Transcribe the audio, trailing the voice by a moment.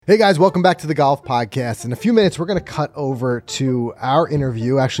Hey guys, welcome back to the Golf Podcast. In a few minutes, we're going to cut over to our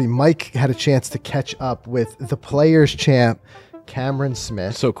interview. Actually, Mike had a chance to catch up with the Players Champ, Cameron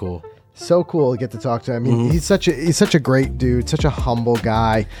Smith. So cool. So cool to get to talk to him. I mean, he's such a great dude, such a humble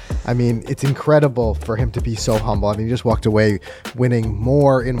guy. I mean, it's incredible for him to be so humble. I mean, he just walked away winning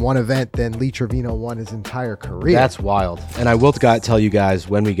more in one event than Lee Trevino won his entire career. That's wild. And I will tell you guys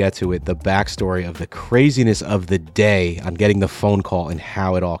when we get to it, the backstory of the craziness of the day on getting the phone call and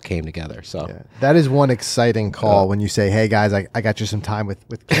how it all came together. So yeah, that is one exciting call when you say, hey guys, I got you some time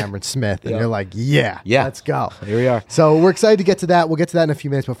with Cameron Smith. And you're like, yeah, let's go. Here we are. So we're excited to get to that. We'll get to that in a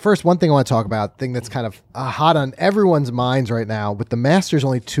few minutes. But first, one thing I want to talk about, thing that's kind of hot on everyone's minds right now, with the Masters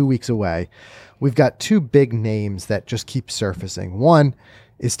only 2 weeks away, we've got two big names that just keep surfacing. One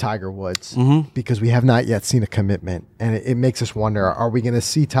is Tiger Woods, because we have not yet seen a commitment. And it makes us wonder, are we going to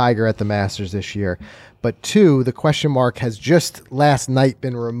see Tiger at the Masters this year? But two, the question mark has just last night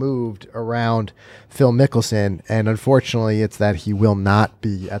been removed around Phil Mickelson. And unfortunately, it's that he will not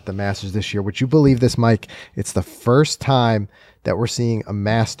be at the Masters this year. Would you believe this, Mike? It's the first time that we're seeing a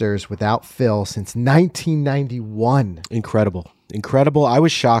Masters without Phil since 1991. Incredible. I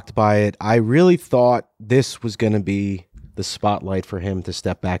was shocked by it. I really thought this was going to be the spotlight for him to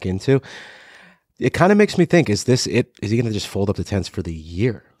step back into. It kind of makes me think, is this it? Is he going to just fold up the tents for the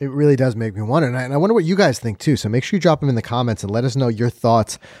year? It really does make me wonder. And I wonder what you guys think too. So make sure you drop them in the comments and let us know your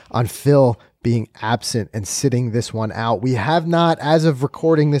thoughts on Phil being absent and sitting this one out. We have not, as of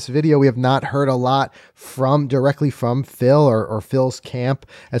recording this video, we have not heard a lot directly from Phil or Phil's camp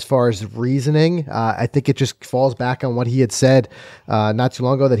as far as reasoning. I think it just falls back on what he had said not too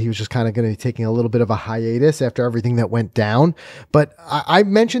long ago, that he was just kind of going to be taking a little bit of a hiatus after everything that went down. But I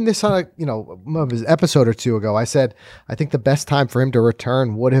mentioned this on his episode or two ago. I said, I think the best time for him to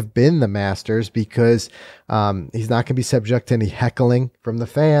return would have been the Masters, because he's not going to be subject to any heckling from the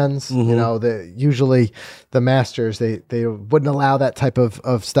fans. Usually the Masters, they wouldn't allow that type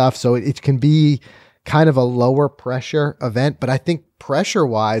of stuff. So it can be kind of a lower pressure event. But I think pressure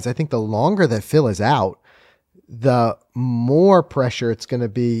wise, I think the longer that Phil is out, the more pressure it's going to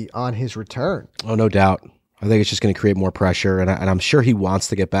be on his return. Oh, no doubt. I think it's just going to create more pressure. And I'm sure he wants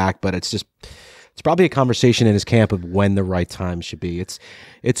to get back, but it's probably a conversation in his camp of when the right time should be.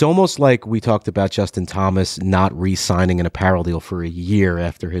 It's almost like we talked about Justin Thomas not re-signing an apparel deal for a year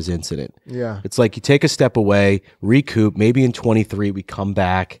after his incident. Yeah. It's like you take a step away, recoup, maybe in 23 we come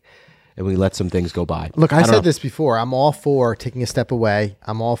back and we let some things go by. Look, I said this before. I'm all for taking a step away.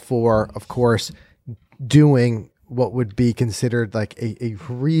 I'm all for, of course, doing what would be considered like a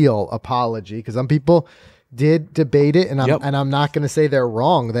real apology, because some people did debate it, and I'm not going to say they're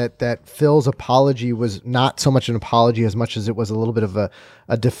wrong, that Phil's apology was not so much an apology as much as it was a little bit of a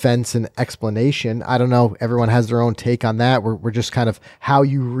defense and explanation. I don't know. Everyone has their own take on that. We're just kind of how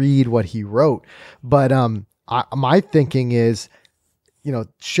you read what he wrote. But my thinking is,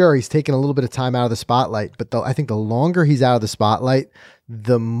 sure, he's taking a little bit of time out of the spotlight, but I think the longer he's out of the spotlight,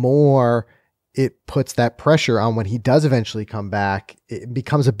 the more it puts that pressure on when he does eventually come back. It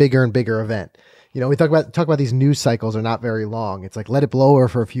becomes a bigger and bigger event. We talk about these news cycles are not very long. It's like, let it blow over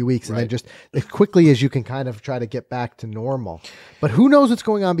for a few weeks and then just as quickly as you can kind of try to get back to normal. But who knows what's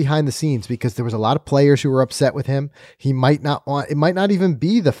going on behind the scenes, because there was a lot of players who were upset with him. It might not even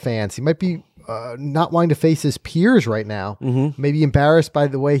be the fans. He might be not wanting to face his peers right now, maybe embarrassed by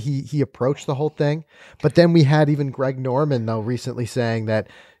the way he approached the whole thing. But then we had even Greg Norman, though, recently saying that,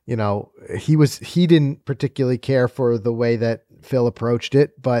 he didn't particularly care for the way that Phil approached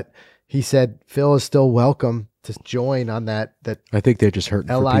it, but he said Phil is still welcome to join on that. I think they're just hurting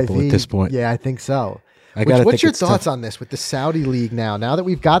for people at this point. Yeah, I think so. What's your thoughts on this with the Saudi League now? Now that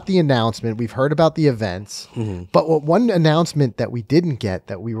we've got the announcement, we've heard about the events, but one announcement that we didn't get,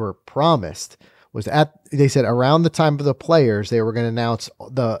 that we were promised, was they said around the time of the Players, they were going to announce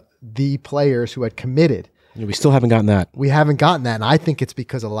the players who had committed. Yeah, we still haven't gotten that. We haven't gotten that, and I think it's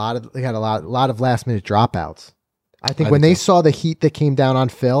because they had a lot of last minute dropouts. I think when they saw the heat that came down on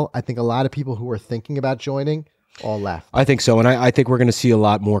Phil, I think a lot of people who were thinking about joining all left. I think so, and I think we're going to see a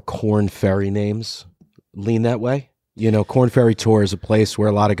lot more Korn Ferry names lean that way. Korn Ferry Tour is a place where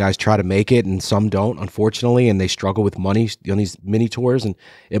a lot of guys try to make it, and some don't, unfortunately, and they struggle with money on these mini tours, and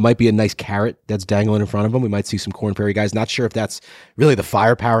it might be a nice carrot that's dangling in front of them. We might see some Korn Ferry guys. Not sure if that's really the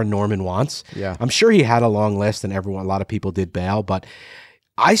firepower Norman wants. Yeah, I'm sure he had a long list, and a lot of people did bail, but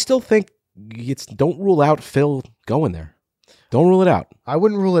I still think don't rule out Phil going there. Don't rule it out. I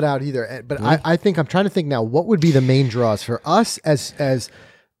wouldn't rule it out either. But I think I'm trying to think now, what would be the main draws for us as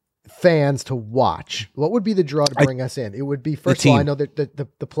fans to watch, what would be the draw to bring us in? It would be, first of all, I know that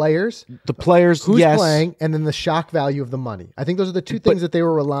the players. The players, who's yes. playing, and then the shock value of the money. I think those are the two things that they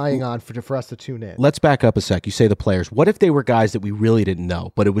were relying on for us to tune in. Let's back up a sec. You say the players. What if they were guys that we really didn't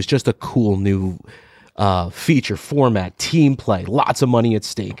know, but it was just a cool new feature, format, team play, lots of money at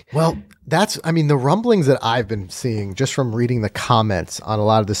stake? Well, the rumblings that I've been seeing just from reading the comments on a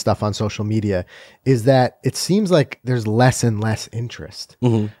lot of this stuff on social media is that it seems like there's less and less interest.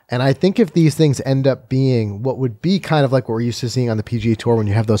 Mm-hmm. And I think if these things end up being what would be kind of like what we're used to seeing on the PGA Tour when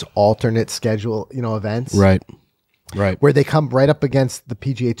you have those alternate schedule, events. Right. Where they come right up against the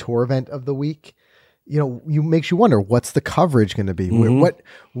PGA Tour event of the week. Makes you wonder, what's the coverage going to be?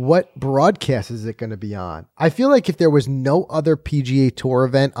 Mm-hmm. What broadcast is it going to be on? I feel like if there was no other PGA Tour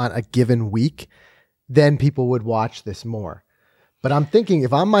event on a given week, then people would watch this more. But I'm thinking,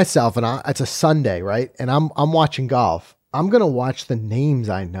 if I'm myself and it's a Sunday, right, and I'm watching golf, I'm going to watch the names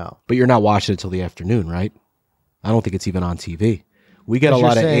I know. But you're not watching it till the afternoon, right? I don't think it's even on TV. We get a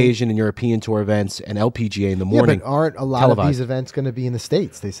lot of Asian and European tour events and LPGA in the morning. Yeah, but aren't a lot of these events going to be in the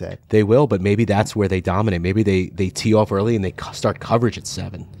States, they said? They will, but maybe that's where they dominate. Maybe they tee off early and they start coverage at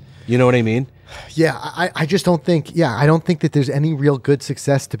 7. You know what I mean? Yeah, I just don't think, I don't think that there's any real good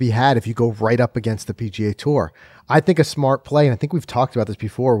success to be had if you go right up against the PGA Tour. I think a smart play, and I think we've talked about this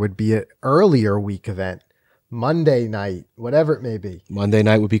before, would be an earlier week event. Monday night, whatever it may be. Monday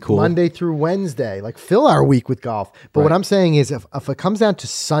night would be cool. Monday through Wednesday, like fill our week with golf. But what I'm saying is if it comes down to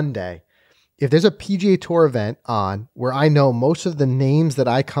Sunday, if there's a PGA Tour event on where I know most of the names that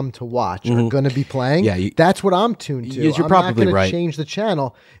I come to watch are going to be playing, that's what I'm tuned to. You're probably I'm not going right. to change the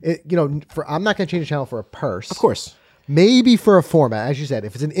channel. I'm not going to change the channel for a purse. Of course. Maybe for a format, as you said.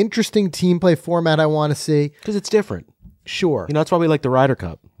 If it's an interesting team play format I want to see. Because it's different. Sure. That's why we like the Ryder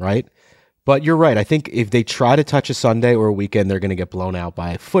Cup, right? But you're right. I think if they try to touch a Sunday or a weekend, they're going to get blown out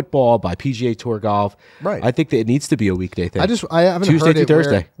by football, by PGA Tour golf. Right. I think that it needs to be a weekday thing. I haven't Tuesday heard through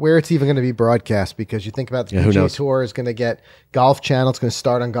Thursday. Where it's even going to be broadcast, because you think about the PGA Tour is going to get Golf Channel. It's going to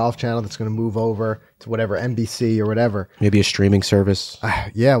start on Golf Channel. That's going to move over to whatever, NBC or whatever. Maybe a streaming service.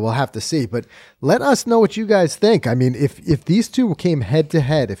 Yeah, we'll have to see. But let us know what you guys think. I mean, if these two came head to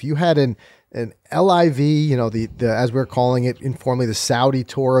head, if you had an LIV, the as we're calling it informally, the Saudi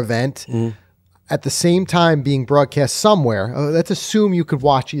Tour event, at the same time being broadcast somewhere, let's assume you could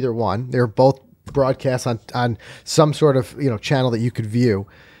watch either one. They're both broadcast on some sort of channel that you could view.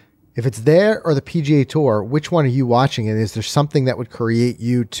 If it's there or the PGA Tour, which one are you watching? And is there something that would create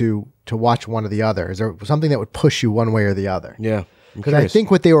you to watch one or the other? Is there something that would push you one way or the other? Yeah. Because I think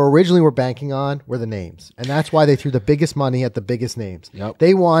what they originally were banking on were the names, and that's why they threw the biggest money at the biggest names. Yep.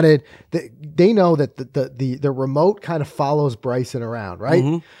 They wanted, they know that the remote kind of follows Bryson around,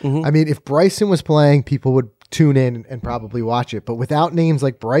 right? I mean, if Bryson was playing, people would tune in and probably watch it, but without names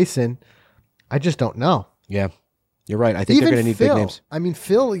like Bryson, I just don't know. Yeah, you're right. I think they're going to need big names. I mean,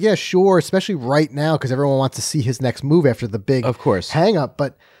 Phil, yeah, sure, especially right now because everyone wants to see his next move after the big, of course, hang up,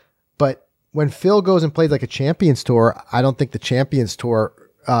 but when Phil goes and plays like a Champions Tour, I don't think the Champions Tour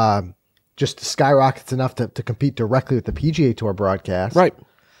just skyrockets enough to compete directly with the PGA Tour broadcast.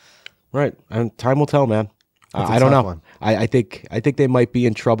 Right. And time will tell, man. I don't know. I think they might be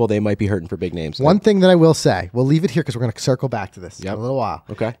in trouble. They might be hurting for big names. One thing that I will say, we'll leave it here because we're going to circle back to this in a little while.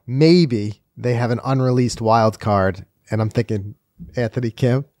 Okay. Maybe they have an unreleased wild card, and I'm thinking Anthony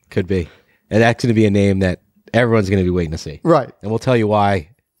Kim. Could be. And that's going to be a name that everyone's going to be waiting to see. Right. And we'll tell you why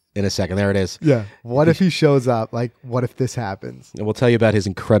in a second. There it is. Yeah. What if he shows up? Like, what if this happens? And we'll tell you about his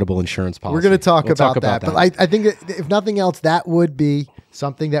incredible insurance policy. We're going to talk about that. But I think if nothing else, that would be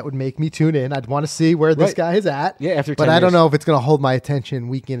something that would make me tune in. I'd want to see where this guy is at. Yeah, after 10 But years. I don't know if it's going to hold my attention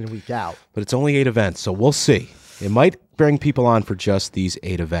week in and week out. But it's only 8 events, so we'll see. It might bring people on for just these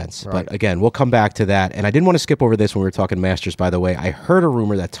 8 events. Right. But again, we'll come back to that. And I didn't want to skip over this when we were talking Masters, by the way. I heard a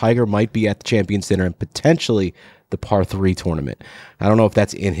rumor that Tiger might be at the Champions Dinner and potentially the par 3 tournament. I don't know if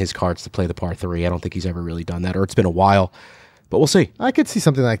that's in his cards to play the par 3. I don't think he's ever really done that, or it's been a while. But we'll see. I could see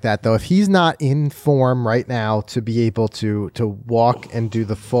something like that, though. If he's not in form right now to be able to walk and do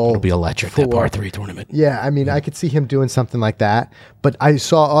the full... It'll be electric, that par 3 tournament. Yeah, I mean, I could see him doing something like that. But I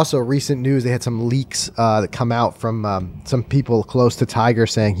saw also recent news, they had some leaks that come out from some people close to Tiger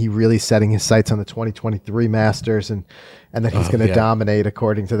saying he really setting his sights on the 2023 Masters and that he's going to dominate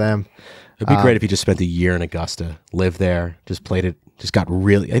according to them. It'd be great if he just spent a year in Augusta, lived there, just played it, just got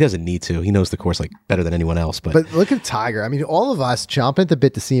really... He doesn't need to. He knows the course like better than anyone else. But look at Tiger. I mean, all of us chomping at the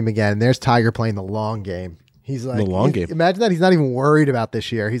bit to see him again. And there's Tiger playing the long game. He's like, The long game. Imagine that. He's not even worried about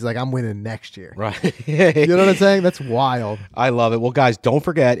this year. He's like, I'm winning next year. Right. You know what I'm saying? That's wild. I love it. Well, guys, don't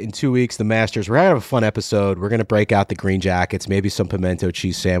forget, in 2 weeks, the Masters, we're going to have a fun episode. We're going to break out the green jackets, maybe some pimento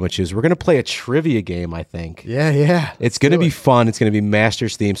cheese sandwiches. We're going to play a trivia game, I think. Yeah. It's going to be fun. It's going to be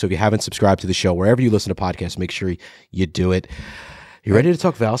Masters themed. So if you haven't subscribed to the show, wherever you listen to podcasts, make sure you do it. You ready to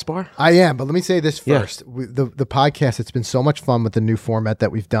talk Valspar? I am, but let me say this first. Yeah. The podcast, it's been so much fun with the new format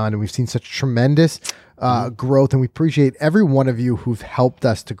that we've done, and we've seen such tremendous growth, and we appreciate every one of you who've helped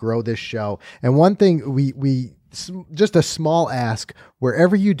us to grow this show. And one thing we just a small ask,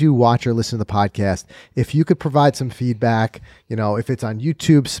 wherever you do watch or listen to the podcast, if you could provide some feedback, if it's on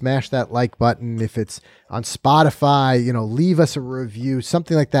YouTube, smash that like button. If it's on Spotify, leave us a review,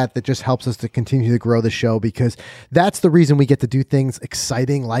 something like that just helps us to continue to grow the show, because that's the reason we get to do things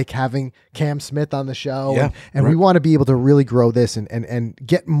exciting, like having Cam Smith on the show. Yeah, and we want to be able to really grow this and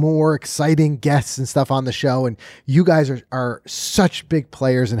get more exciting guests and stuff on the show. And you guys are such big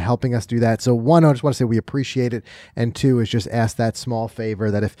players in helping us do that. So one, I just want to say we appreciate it. And two is just ask that small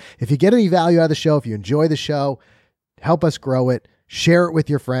favor that if you get any value out of the show, if you enjoy the show, help us grow it, share it with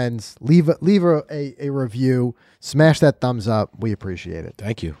your friends, leave a review, smash that thumbs up. We appreciate it.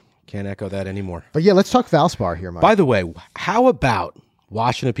 Thank you. Can't echo that anymore. But yeah, let's talk Valspar here, Mike. By the way, how about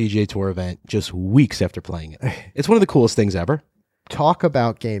watching a PGA Tour event just weeks after playing it? It's one of the coolest things ever. Talk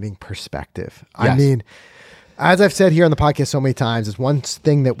about gaining perspective. Yes. I mean, as I've said here on the podcast so many times, it's one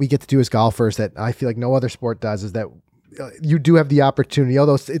thing that we get to do as golfers that I feel like no other sport does, is that you do have the opportunity,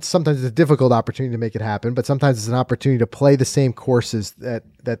 although it's sometimes a difficult opportunity to make it happen, but sometimes it's an opportunity to play the same courses that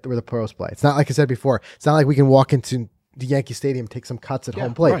where the pros play. It's not like I said before. It's not like we can walk into the Yankee Stadium, take some cuts at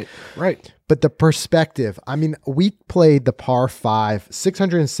home plate. Right. But the perspective, I mean, we played the par 5,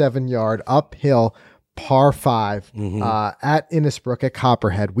 607 yard uphill par 5 at Innisbrook at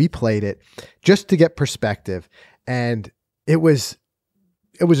Copperhead. We played it just to get perspective, and it was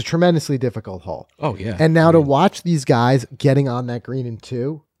a tremendously difficult hole. Oh yeah. And now to watch these guys getting on that green in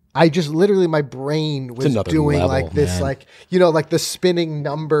 2, I just literally, my brain was doing level, like this, man. like, like the spinning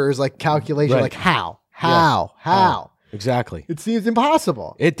numbers, like calculation, Right. like how. Exactly. It seems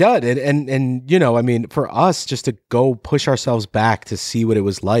impossible. It does. And I mean, for us just to go push ourselves back to see what it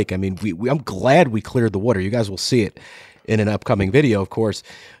was like. I mean, I'm glad we cleared the water. You guys will see it in an upcoming video, of course.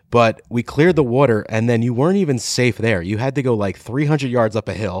 But we cleared the water, and then you weren't even safe there. You had to go like 300 yards up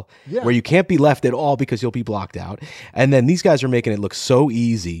a hill where you can't be left at all because you'll be blocked out. And then these guys are making it look so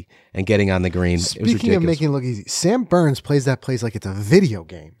easy and getting on the green. It was ridiculous. Speaking of making it look easy, Sam Burns plays that place like it's a video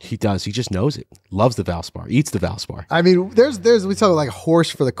game. He does. He just knows it. Loves the Valspar. Eats the Valspar. I mean, there's we talk like a horse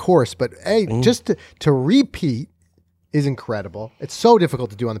for the course, but hey, just to repeat is incredible. It's so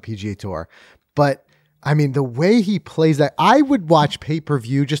difficult to do on the PGA Tour, but I mean, the way he plays that, I would watch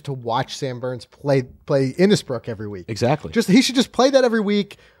pay-per-view just to watch Sam Burns play Innisbrook every week. Exactly. He should just play that every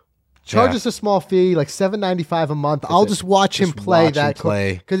week. Charge us a small fee, like $7.95 a month. I'll just watch him play that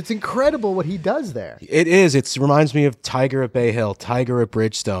because it's incredible what he does there. It is. It reminds me of Tiger at Bay Hill, Tiger at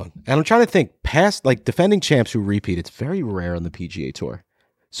Bridgestone. And I'm trying to think past like defending champs who repeat. It's very rare on the PGA Tour.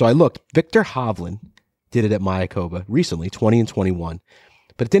 So I looked. Victor Hovland did it at Mayakoba recently, 20 and 21.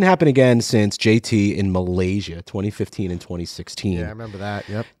 But it didn't happen again since JT in Malaysia, 2015 and 2016. Yeah, I remember that.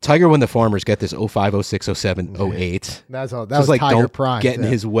 Yep. Tiger won the Farmers, get this 05, 06, 07, 08. That was like Tiger don't prime. Get in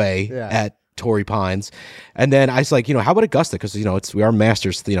his way at Torrey Pines. And then I was like, how about Augusta? Because, we are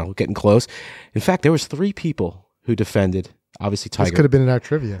Masters, getting close. In fact, there was 3 people who defended, obviously Tiger. This could have been in our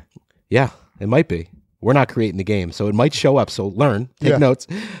trivia. Yeah, it might be. We're not creating the game, so it might show up. So take notes.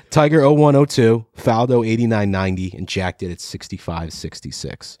 Tiger 0102, Faldo 89.90, and Jack did it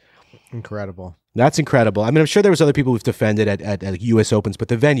 65.66. Incredible. That's incredible. I mean, I'm sure there was other people who've defended at U.S. Opens, but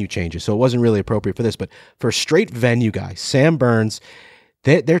the venue changes, so it wasn't really appropriate for this. But for a straight venue guy, Sam Burns,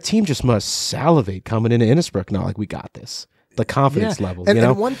 their team just must salivate coming into Innisbrook now. Like, we got this. The confidence level,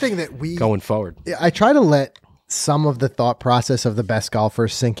 And one thing that going forward. I try to let some of the thought process of the best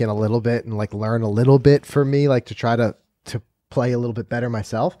golfers sink in a little bit and like learn a little bit for me, like to try to play a little bit better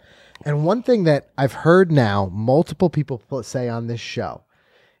myself. And one thing that I've heard now multiple people say on this show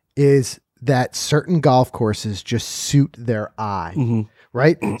is that certain golf courses just suit their eye,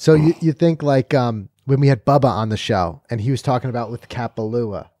 right? So you think like when we had Bubba on the show and he was talking about with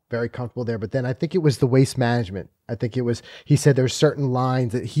Kapalua, very comfortable there. But then I think it was the waste management. I think it was, he said there's certain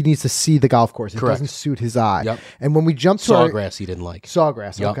lines that he needs to see the golf course. It doesn't suit his eye. Yep. And when we jumped to Sawgrass, he didn't like.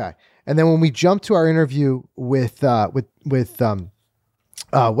 Sawgrass, okay. And then when we jumped to our interview with what's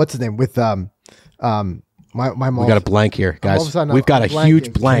his name? With my mom. We got a blank here, guys. We've got a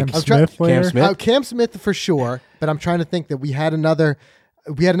huge blank. Cam Smith. Cam Smith for sure. But I'm trying to think that we had another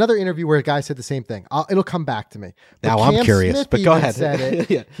We had another interview where a guy said the same thing. It'll come back to me. But Now I'm Cam curious, Smith but go even ahead. Said it.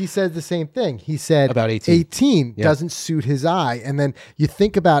 Yeah. He said the same thing. He said About 18. 18 doesn't suit his eye. And then you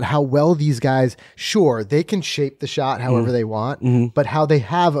think about how well these guys, sure, they can shape the shot however they want, but how they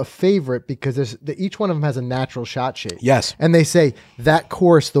have a favorite because each one of them has a natural shot shape. Yes. And they say that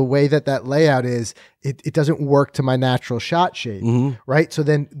course, the way that layout is, it doesn't work to my natural shot shape, right? So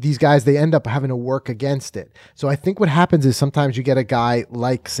then these guys, they end up having to work against it. So I think what happens is sometimes you get a guy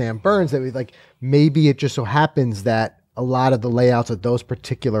like Sam Burns that maybe it just so happens that a lot of the layouts of those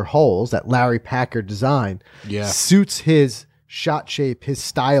particular holes that Larry Packard designed suits his shot shape, his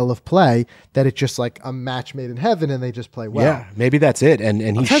style of play, that it's just like a match made in heaven and they just play well. Yeah, maybe that's it. And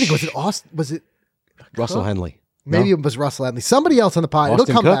I'm trying to think, was it Austin? Was it Russell Henley? Maybe No? it was Russell Henley. Somebody else on the pod. It'll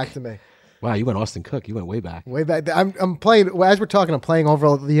Austin come Cook? back to me. Wow, you went Austin Cook. You went way back. Way back. I'm playing, as we're talking, I'm playing over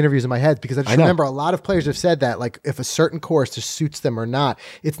all the interviews in my head because I just know. remember a lot of players have said that, like if a certain course just suits them or not.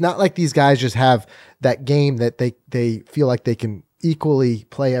 It's not like these guys just have that game that they feel like they can equally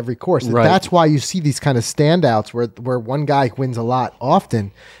play every course. Right. That's why you see these kind of standouts where one guy wins a lot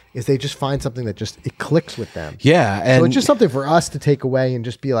often is they just find something that just it clicks with them. Yeah. And So it's just something for us to take away and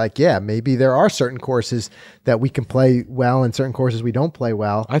just be like, yeah, maybe there are certain courses that we can play well and certain courses we don't play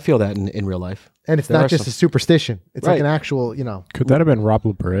well. I feel that in real life. And it's There not are just some- a superstition. It's like Right. an actual, Could that have been Rob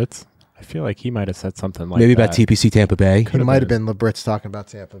Labritz? I feel like he might have said something like Maybe that. about TPC Tampa Bay. It might have been LeBritz talking about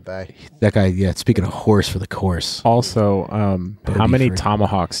Tampa Bay. That guy, yeah, speaking of horse for the course. Also, how Bogey many free.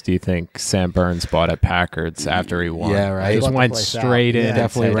 tomahawks do you think Sam Burns bought at Packard's after he won? Yeah, right. He just Bought the went place out. straight in Yeah. and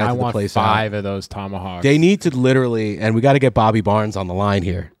Definitely said, rented I the want place out. 5 of those tomahawks. They need to literally, and we got to get Bobby Barnes on the line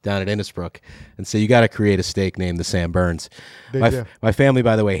here down at Innisbrook. And so you got to create a steak named the Sam Burns. do. My family,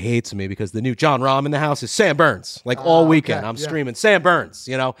 by the way, hates me because the new John Rahm in the house is Sam Burns. Like all weekend, okay, I'm yeah. screaming, Sam Burns,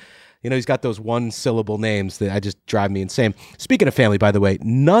 he's got those one-syllable names that I just drive me insane. Speaking of family, by the way,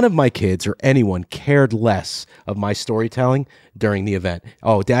 none of my kids or anyone cared less of my storytelling during the event.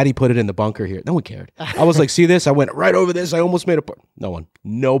 Oh, Daddy put it in the bunker here. No one cared. I was like, see this? I went right over this. I almost made a... No one.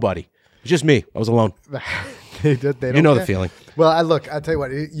 Nobody. It's just me. I was alone. They don't You know the care. feeling. Well, I'll tell you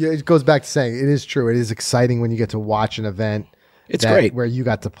what, it goes back to saying it is true. It is exciting when you get to watch an event. It's great. Where you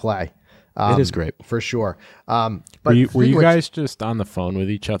got to play. It is great. For sure. Were But you speaking of which- guys just on the phone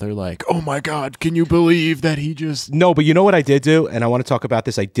with each other like, oh my God, can you believe that he just... No, but you know what I did do? And I want to talk about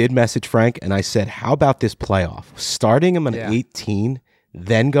this. I did message Frank and I said, how about this playoff? Starting him on 18,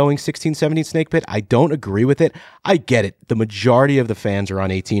 then going 16, 17 snake pit. I don't agree with it. I get it. The majority of the fans are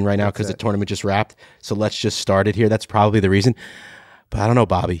on 18 right now because the tournament just wrapped. So let's just start it here. That's probably the reason. But I don't know,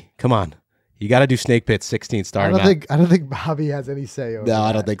 Bobby. Come on. You got to do snake pit 16 I starting don't think Bobby has any say over No, I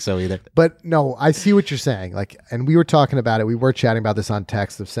that. don't think so either. But no, I see what you're saying. And we were talking about it. We were chatting about this on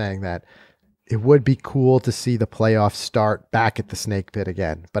text of saying that it would be cool to see the playoffs start back at the snake pit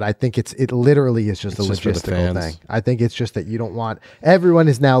again. But I think it literally is just It's a just for the logistical fans. thing. I think it's just that you don't want everyone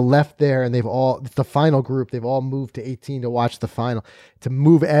is now left there and it's the final group. They've all moved to 18 to watch the final. To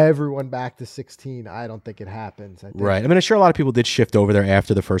move everyone back to 16, I don't think it happens. I think Right. I mean, I'm sure a lot of people did shift over there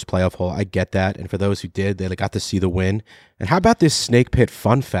after the first playoff hole. I get that. And for those who did, they got to see the win. And how about this snake pit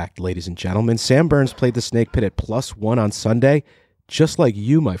fun fact, ladies and gentlemen? Sam Burns played the snake pit at +1 on Sunday, just like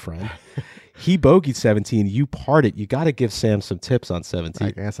you, my friend. He bogeyed 17. You parted. You got to give Sam some tips on 17.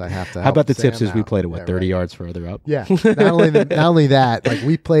 I guess I have to. How help about the Sam tips as we out. played it, Yeah, 30 right. yards further up? Yeah. Not only that, like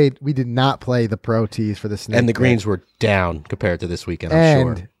we did not play the pro tees for the snake And the pit. greens were down compared to this weekend, I'm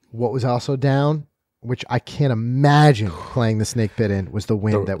And sure. what was also down, which I can't imagine playing the snake pit in, was the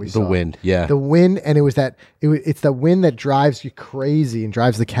wind that we saw. The wind, yeah. The wind, and it's the wind that drives you crazy and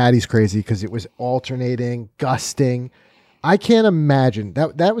drives the caddies crazy because it was alternating, gusting. I can't imagine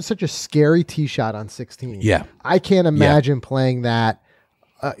that was such a scary tee shot on 16. Yeah. I can't imagine playing that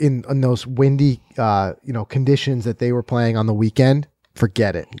in those windy conditions that they were playing on the weekend.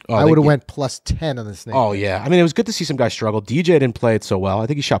 Forget it. Oh, I they- would have went +10 on the snake. Oh, yeah. I mean, it was good to see some guys struggle. DJ didn't play it so well. I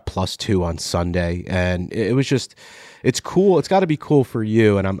think he shot +2 on Sunday. And it was just, it's cool. It's got to be cool for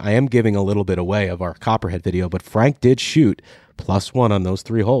you. And I am giving a little bit away of our Copperhead video, but Frank did shoot +1 on those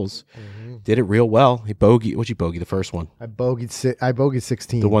 3 holes. Did it real well. He bogeyed. What'd you bogey? The first one. I bogeyed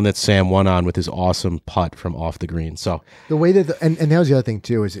 16. The one that Sam won on with his awesome putt from off the green. So, The way that and that was the other thing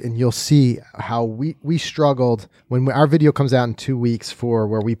too is, and you'll see how we struggled when our video comes out in 2 weeks for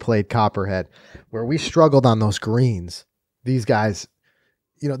where we played Copperhead, where we struggled on those greens. These guys,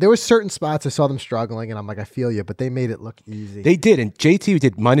 there were certain spots I saw them struggling, and I'm like, I feel you, but they made it look easy. they did. And JT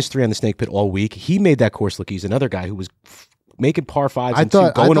did -3 on the snake pit all week. He made that course look easy. Another guy who was making par fives and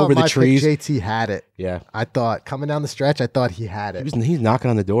going over the my trees. pick, JT had it. Yeah. I thought coming down the stretch, I thought he had it. He's knocking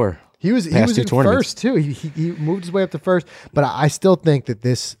on the door. He was past two in tournaments. first too. He moved his way up to first, but I still think that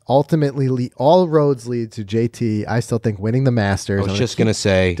this ultimately all roads lead to JT. I still think winning the Masters. I was just gonna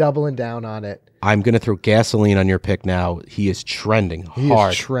say, doubling down on it. I'm gonna throw gasoline on your pick now. He is trending He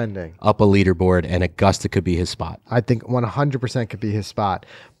hard is trending. up a leaderboard, and Augusta could be his spot. I think 100% could be his spot.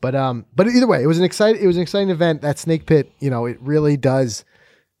 But either way, it was an exciting event. That Snake Pit, it really does.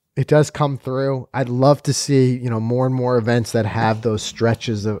 It does come through. I'd love to see, more and more events that have those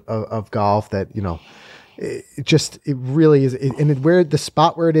stretches of golf that, it really is. Where the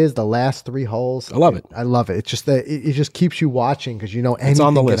spot where it is, the last 3 holes. I love it. I love it. It's just that it just keeps you watching because anything It's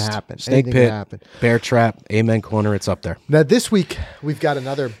on the can list. happen. Snake Anything Pit, can happen. Bear Trap, Amen Corner. It's up there. Now this week we've got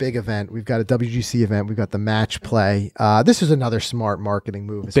another big event. We've got a WGC event. We've got the match play. This is another smart marketing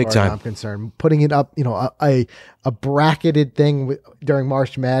move as Big far time. as I'm concerned. Putting it up, a bracketed thing during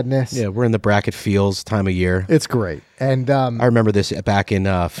March Madness. Yeah, we're in the bracket feels time of year. It's great. And I remember this back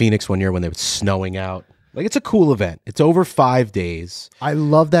in Phoenix one year when they were snowing out. Like, it's a cool event. It's over 5 days. I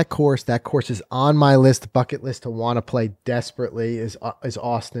love that course. That course is on my list, bucket list to want to play desperately is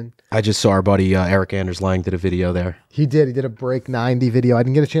Austin. I just saw our buddy Eric Anders Lang did a video there. He did a break 90 video. I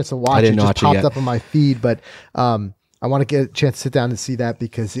didn't get a chance to watch it. didn't It just watch it popped yet. up on my feed, but I want to get a chance to sit down and see that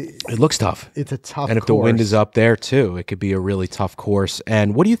because It looks tough. it's a tough And if course. the wind is up there too, it could be a really tough course.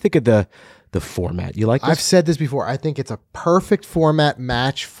 And what do you think of the format? You like this? I've said this before. I think it's a perfect format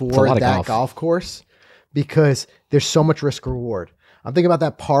match a lot for of that golf course because there's so much risk reward. I'm thinking about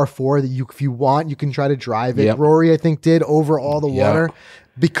that par 4 that if you want, you can try to drive it. Yep. Rory, I think, did over all the Yep. water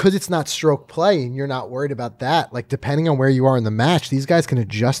because it's not stroke play and you're not worried about that. Like, depending on where you are in the match, these guys can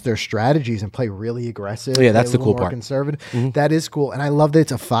adjust their strategies and play really aggressive. Yeah, that's play a the cool little more part. conservative. That is cool. And I love that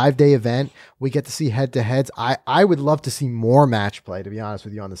it's a 5-day event. We get to see head-to-heads. I would love to see more match play, to be honest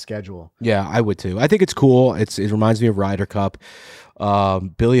with you, on the schedule. Yeah, I would too. I think it's cool. It reminds me of Ryder Cup.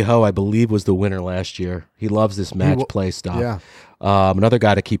 Billy Ho, I believe, was the winner last year. He loves this match play stuff. Yeah. Another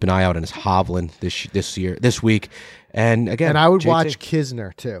guy to keep an eye out on is Hovland this week. And again, And I would JT. watch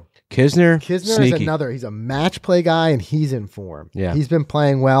Kisner, too. Kisner. Kisner sneaky. is he's a match play guy and he's in form. Yeah. He's been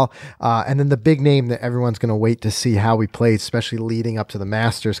playing well. And then the big name that everyone's going to wait to see how he plays, especially leading up to the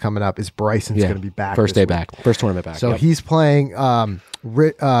Masters coming up, is Bryson's going to be back. First this day week. back. First tournament back. So yep. he's playing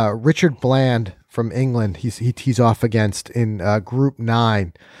Richard Bland from England. He's off against in Group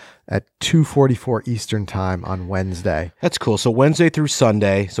 9 at 2:44 Eastern time on Wednesday. That's cool. So Wednesday through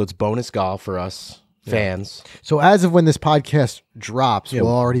Sunday. So it's bonus golf for us fans. So as of when this podcast drops, we'll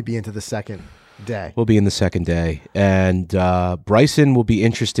already be into the second day. We'll be in the second day. And Bryson will be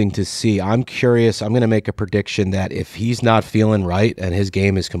interesting to see. I'm curious. I'm going to make a prediction that if he's not feeling right and his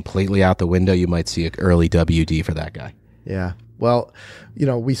game is completely out the window, you might see an early WD for that guy. Yeah. Well,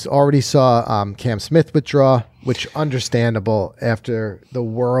 we already saw Cam Smith withdraw, which understandable after the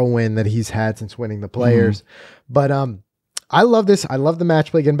whirlwind that he's had since winning the Players. But I love this. I love the match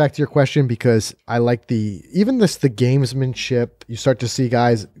play. Getting back to your question, because I like the gamesmanship. You start to see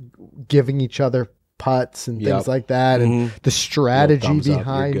guys giving each other putts and things like that, and the strategy thumbs up, you're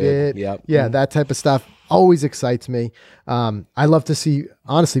behind good. it. Yep. Yeah, that type of stuff always excites me. I love to see,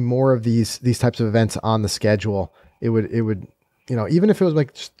 honestly, more of these types of events on the schedule. It would even if it was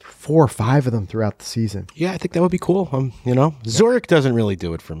like just 4 or 5 of them throughout the season. Yeah, I think that would be cool. Zurich doesn't really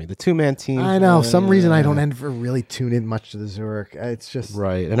do it for me. The 2-man team. I know. Some reason I don't ever really tune in much to the Zurich. It's just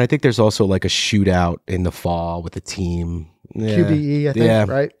Right. And I think there's also like a shootout in the fall with the team. Yeah. QBE, I think,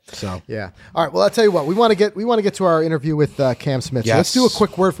 right? So Yeah. All right. Well, I'll tell you what. We want to get to our interview with Cam Smith. So let's Yes. do a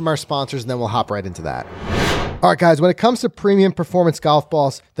quick word from our sponsors, and then we'll hop right into that. All right, guys. When it comes to premium performance golf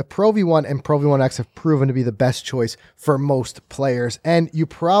balls, the Pro V1 and Pro V1X have proven to be the best choice for most players. And you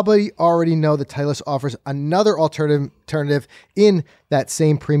probably already know that Titleist offers another alternative in that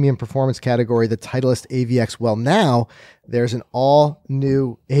same premium performance category, the Titleist AVX. Well, now there's an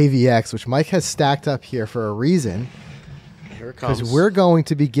all-new AVX, which Mike has stacked up here for a reason. here it comes. Because we're going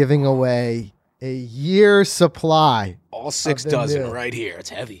to be giving away a year's supply. all 6 the dozen new. right here. It's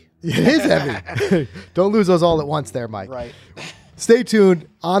heavy. It is heavy. Don't lose those all at once there, Mike. Right. Stay tuned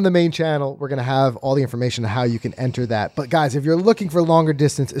on the main channel. We're going to have all the information on how you can enter that. But guys, if you're looking for longer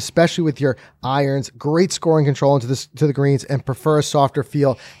distance, especially with your irons, great scoring control to the greens, and prefer a softer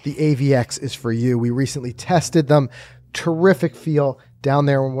feel, the AVX is for you. We recently tested them. Terrific feel. down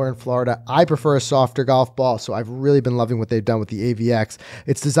there when we're in Florida. I prefer a softer golf ball, so I've really been loving what they've done with the AVX.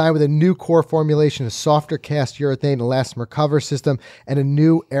 It's designed with a new core formulation, a softer cast urethane elast recover system, and a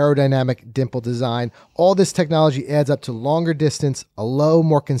new aerodynamic dimple design. All this technology adds up to longer distance, a low,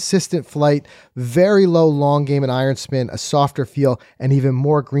 more consistent flight, very low long game and iron spin, a softer feel, and even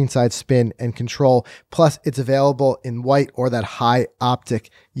more greenside spin and control. Plus, it's available in white or that high optic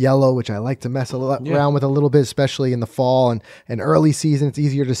yellow, which I like to mess around with a little bit, especially in the fall and early season. It's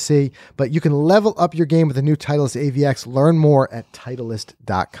easier to see, but you can level up your game with the new Titleist AVX. Learn more at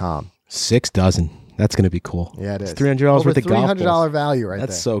Titleist.com. 6 dozen. That's going to be cool. Yeah, it is. It's $300 worth of golf balls. $300 value right there.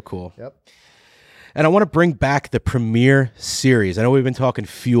 That's so cool. Yep. And I want to bring back the Premier Series. I know we've been talking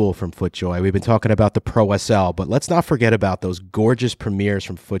fuel from FootJoy. We've been talking about the Pro SL, but let's not forget about those gorgeous Premiers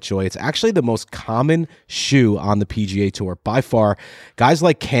from FootJoy. It's actually the most common shoe on the PGA Tour by far. Guys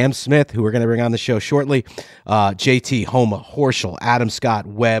like Cam Smith, who we're going to bring on the show shortly, JT, Homa, Horschel, Adam Scott,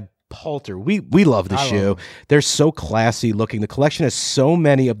 Webb, Poulter. We love the shoe. They're so classy looking. The collection has so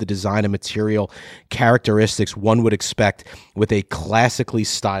many of the design and material characteristics one would expect with a classically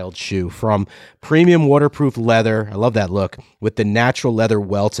styled shoe, from premium waterproof leather. I love that look, with the natural leather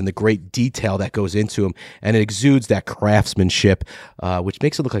welts and the great detail that goes into them. And it exudes that craftsmanship, which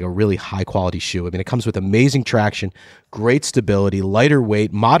makes it look like a really high quality shoe. I mean, it comes with amazing traction, great stability, lighter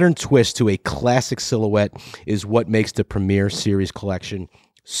weight, modern twist to a classic silhouette is what makes the Premier Series collection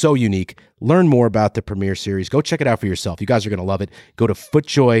so unique. Learn more about the Premier Series. Go check it out for yourself. You guys are going to love it. Go to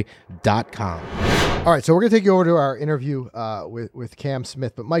footjoy.com. All right, so we're going to take you over to our interview with Cam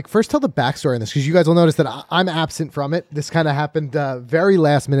Smith. But, Mike, first tell the backstory on this, because you guys will notice that I'm absent from it. This kind of happened very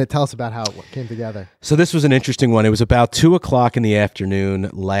last minute. Tell us about how it came together. So this was an interesting one. It was about 2 o'clock in the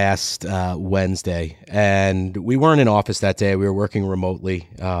afternoon last Wednesday, and we weren't in office that day. We were working remotely,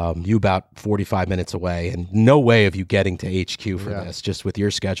 you about 45 minutes away, and no way of you getting to HQ for this, just with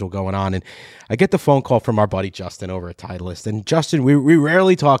your schedule going on. And I get the phone call from our buddy Justin over at Titleist. And Justin, we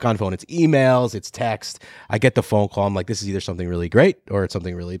rarely talk on phone. It's emails, it's text. I get the phone call. I'm like, this is either something really great or it's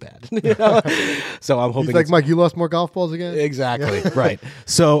something really bad. You know? So I'm hoping. He's like, Mike, you lost more golf balls again? Exactly. Right.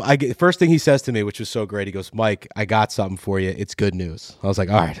 So first thing he says to me, which was so great, he goes, Mike, I got something for you. It's good news. I was like,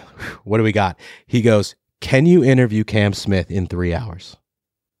 all right, what do we got? He goes, can you interview Cam Smith in 3 hours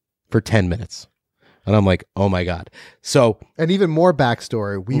for 10 minutes? And I'm like, oh my God. So, and even more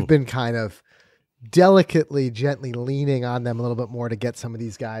backstory, we've been kind of delicately, gently leaning on them a little bit more to get some of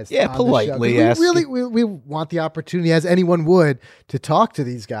these guys. Yeah, on politely. The show. We want the opportunity, as anyone would, to talk to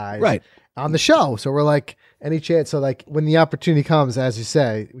these guys on the show. So we're like, any chance? So like, when the opportunity comes, as you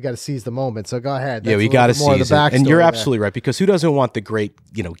say, we got to seize the moment. So go ahead. Yeah, we got to seize it. And you're absolutely right, because who doesn't want the great,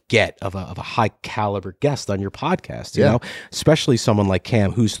 get of a high caliber guest on your podcast? You know, especially someone like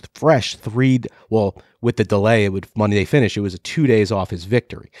Cam, who's fresh. With the delay, Monday finish. It was 2 days off his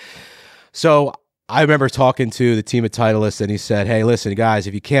victory. So I remember talking to the team at Titleist, and he said, hey, listen, guys,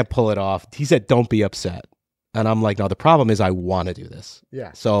 if you can't pull it off, he said, don't be upset. And I'm like, no, the problem is I want to do this.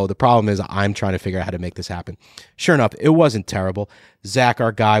 Yeah. So the problem is I'm trying to figure out how to make this happen. Sure enough, it wasn't terrible. Zach,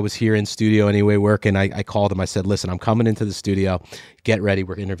 our guy, was here in studio anyway working. I called him. I said, listen, I'm coming into the studio. Get ready.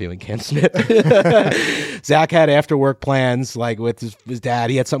 We're interviewing Cam Smith. Zach had after work plans, like with his dad.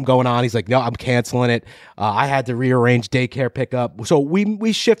 He had something going on. He's like, no, I'm canceling it. I had to rearrange daycare pickup. So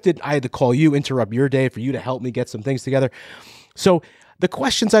we shifted. I had to call you, interrupt your day for you to help me get some things together. So the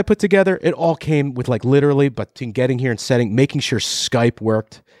questions I put together, it all came with literally, but in getting here and making sure Skype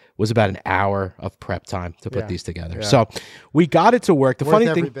worked was about an hour of prep time to put these together. Yeah. So we got it to work. The funny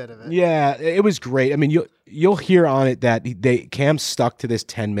thing, bit of it. Yeah, it was great. I mean, you'll hear on it that Cam stuck to this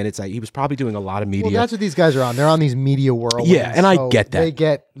 10 minutes. He was probably doing a lot of media. Well, that's what these guys are on. They're on these media whirlwinds. Yeah, and I get that. They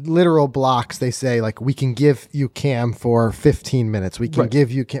get literal blocks. They say, we can give you Cam for 15 minutes. We can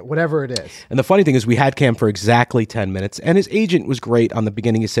give you Cam, whatever it is. And the funny thing is we had Cam for exactly 10 minutes, and his agent was great on the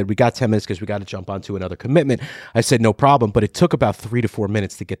beginning. He said, we got 10 minutes because we got to jump onto another commitment. I said, no problem, but it took about 3 to 4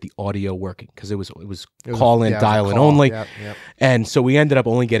 minutes to get the audio working because it was call in, dial in only. Yep. And so we ended up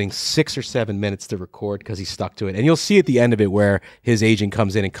only getting 6 or 7 minutes to record because he stuck to it. And you'll see at the end of it where his agent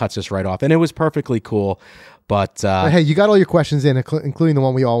comes in and cuts us right off. And it was perfectly cool. But hey, you got all your questions in, including the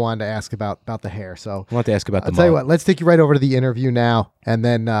one we all wanted to ask about the hair. So I want to ask about I'll tell you what, let's take you right over to the interview now, and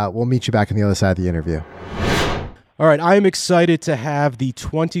then we'll meet you back on the other side of the interview. All right, I am excited to have the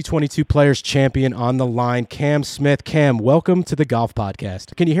 2022 Players Champion on the line, Cam Smith. Cam, welcome to the Golf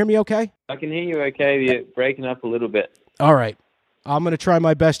Podcast. Can you hear me okay? I can hear you okay. You're breaking up a little bit. All right. I'm going to try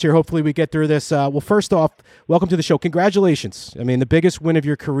my best here. Hopefully we get through this. Well, first off, welcome to the show. Congratulations. I mean, the biggest win of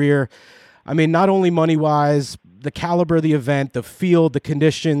your career. I mean, not only money-wise, the caliber of the event, the field, the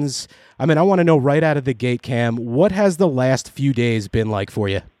conditions. I mean, I want to know right out of the gate, Cam, what has the last few days been like for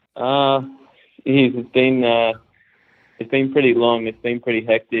you? It's been pretty long. It's been pretty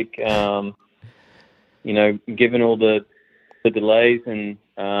hectic. Given all the delays and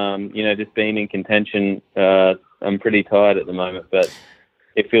just being in contention, I'm pretty tired at the moment. But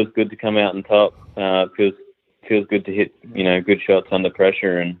it feels good to come out on top. It feels good to hit good shots under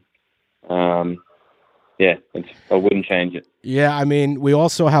pressure, and I wouldn't change it. Yeah, I mean, we all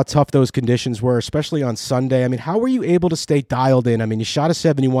saw how tough those conditions were, especially on Sunday. I mean, how were you able to stay dialed in? I mean, you shot a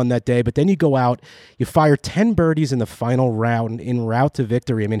 71 that day, but then you go out, you fire 10 birdies in the final round en route to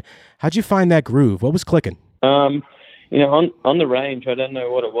victory. I mean, how'd you find that groove? What was clicking? On the range, I don't know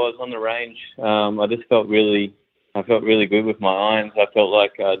what it was. On the range, I just felt really good with my irons. I felt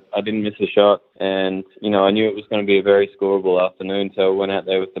like I didn't miss a shot, and I knew it was going to be a very scoreable afternoon. So I went out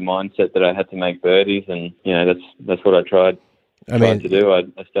there with the mindset that I had to make birdies, and that's what I tried to do. I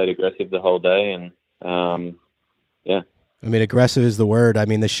stayed aggressive the whole day, and yeah. I mean, aggressive is the word. I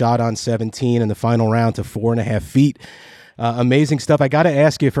mean, the shot on 17 in the final round to 4.5 feet. Amazing stuff. I got to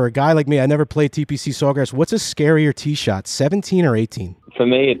ask you, for a guy like me, I never played TPC Sawgrass. What's a scarier tee shot, 17 or 18? For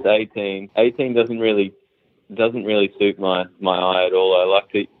me, it's 18. 18 doesn't really suit my eye at all. I like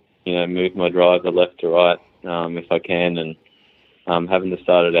to, move my driver left to right if I can, and having to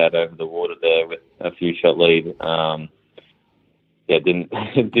start it out over the water there with a few shot lead, didn't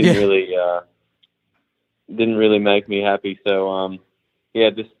really make me happy. So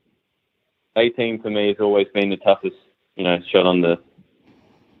just 18 for me has always been the toughest, shot on the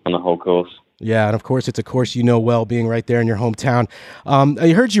whole course. Yeah, and of course, it's a course you know well, being right there in your hometown. I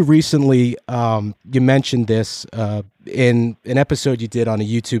heard you recently, you mentioned this in an episode you did on a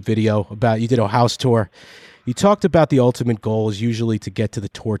YouTube video you did a house tour. You talked about the ultimate goal is usually to get to the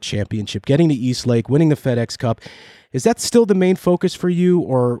Tour Championship, getting to East Lake, winning the FedEx Cup. Is that still the main focus for you,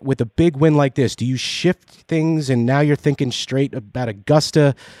 or with a big win like this, do you shift things and now you're thinking straight about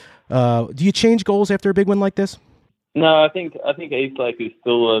Augusta? Do you change goals after a big win like this? No, I think East Lake is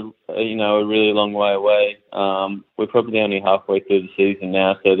still a really long way away. We're probably only halfway through the season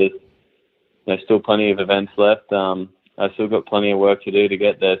now, so there's still plenty of events left. I've still got plenty of work to do to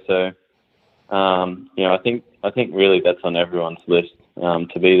get there. So, I think really that's on everyone's list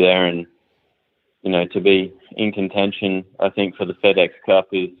to be there and to be in contention. I think for the FedEx Cup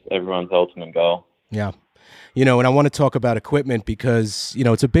is everyone's ultimate goal. Yeah. And I want to talk about equipment because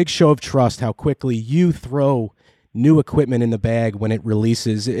it's a big show of trust how quickly you throw new equipment in the bag when it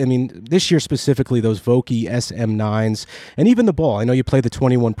releases. I mean, this year specifically, those Vokey SM9s and even the ball. I know you play the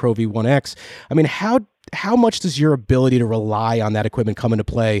 21 Pro V1X. I mean, how much does your ability to rely on that equipment come into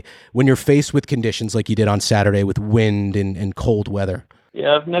play when you're faced with conditions like you did on Saturday with wind and cold weather?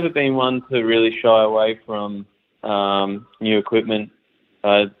 Yeah, I've never been one to really shy away from new equipment.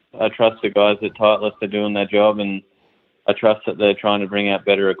 I trust the guys at Titleist are doing their job, and I trust that they're trying to bring out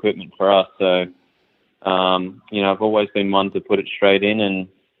better equipment for us. So, I've always been one to put it straight in, and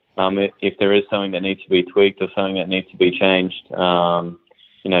if there is something that needs to be tweaked or something that needs to be changed,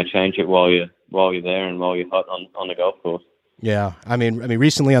 change it while you're there and while you're hot on the golf course. Yeah, I mean,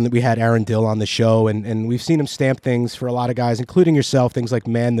 recently we had Aaron Dill on the show, and we've seen him stamp things for a lot of guys, including yourself. Things like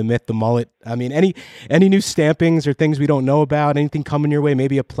Man, the Myth, the Mullet. I mean, any new stampings or things we don't know about? Anything coming your way?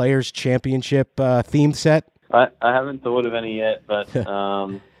 Maybe a Players Championship themed set? I haven't thought of any yet, but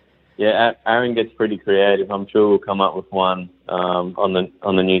Aaron gets pretty creative. I'm sure we'll come up with one on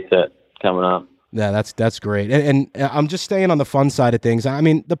the new set coming up. Yeah, that's great. And I'm just staying on the fun side of things. I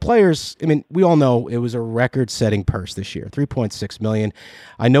mean, the Players, we all know it was a record-setting purse this year, $3.6 million.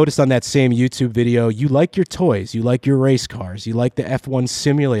 I noticed on that same YouTube video, you like your toys, you like your race cars, you like the F1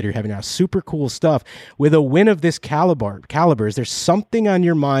 simulator you're having now. Super cool stuff. With a win of this caliber, is there something on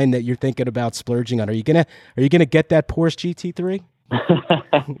your mind that you're thinking about splurging on? Are you gonna get that Porsche GT3?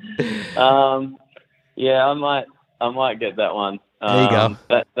 I might get that one. There you go.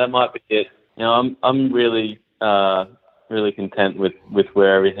 That might be it. I'm really content with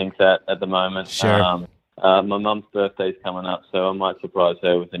where everything's at the moment. Sure. My mum's birthday's coming up, so I might surprise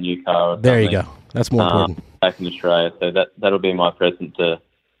her with a new car. There you go. That's more important. Back in Australia, so that'll be my present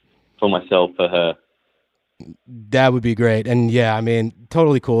for myself for her. That would be great. And yeah,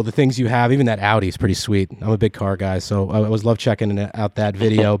 totally cool. The things you have, even that Audi is pretty sweet. I'm a big car guy, so I always love checking out that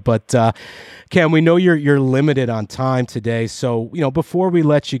video. But Cam, we know you're limited on time today. So, before we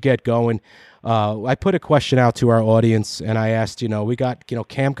let you get going, I put a question out to our audience and I asked, we got,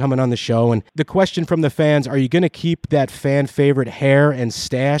 Cam coming on the show, and the question from the fans, are you going to keep that fan favorite hair and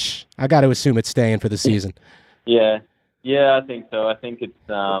stash? I got to assume it's staying for the season. Yeah, I think so. I think it's,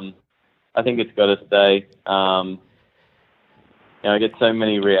 I think it's got to stay. I get so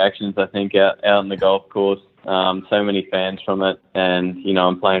many reactions, I think, out on the golf course, so many fans from it, and,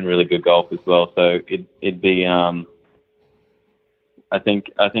 I'm playing really good golf as well, so it'd be, I think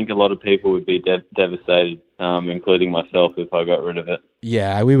a lot of people would be devastated, including myself, if I got rid of it.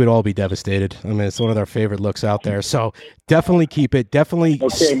 Yeah, we would all be devastated. I mean, it's one of our favorite looks out there, so definitely keep it. Definitely.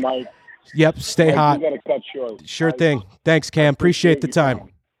 Okay, Mike. Yep, stay hot. You got to cut short. Sure thing. Thanks, Cam. Appreciate the time.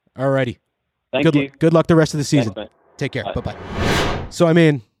 All righty. Thank you. Good luck the rest of the season. Thanks, Take care. Bye. Bye-bye. So, I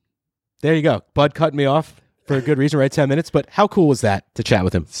mean, there you go. Bud cut me off for a good reason, right? 10 minutes. But how cool was that to chat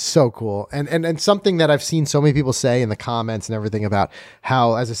with him? So cool. And something that I've seen so many people say in the comments and everything about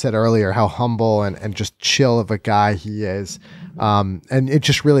how, as I said earlier, how humble and just chill of a guy he is. And it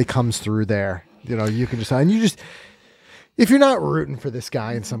just really comes through there. You can just, if you're not rooting for this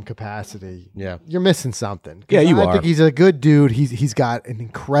guy in some capacity, you're missing something. Yeah, you are. I think he's a good dude. He's got an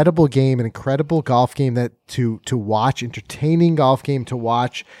incredible game, an incredible golf game that to watch, entertaining golf game to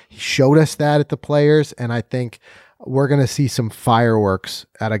watch. He showed us that at the Players, and I think we're going to see some fireworks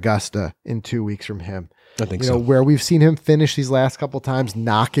at Augusta in 2 weeks from him. I think so. Where we've seen him finish these last couple times,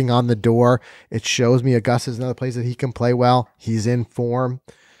 knocking on the door, it shows me Augusta is another place that he can play well. He's in form.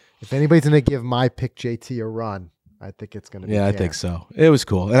 If anybody's going to give my pick JT a run, I think it's going to be I think so. It was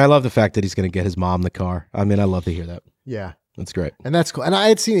cool. And I love the fact that he's going to get his mom the car. I mean, I love to hear that. Yeah. That's great. And that's cool. And I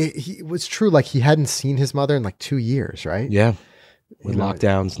had seen it was true. Like he hadn't seen his mother in like 2 years, right? Yeah. With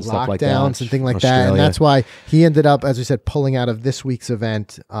lockdowns and stuff like that. Lockdowns and things like that. And that's why he ended up, as we said, pulling out of this week's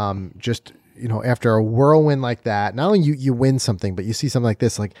event. Just, after a whirlwind like that, not only you win something, but you see something like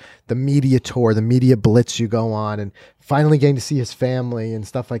this, like the media tour, the media blitz you go on, and finally getting to see his family and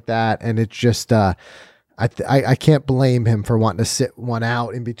stuff like that. And it's just, I can't blame him for wanting to sit one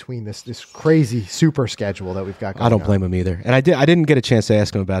out in between this crazy super schedule that we've got going on. I don't blame him either. And I didn't get a chance to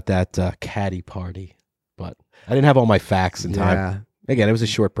ask him about that caddy party, but I didn't have all my facts in time. Yeah. Again, it was a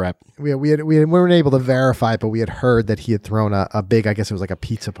short prep. We weren't able to verify, but we had heard that he had thrown a big, I guess it was like a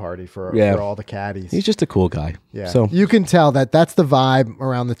pizza party for all the caddies. He's just a cool guy. Yeah. So you can tell that's the vibe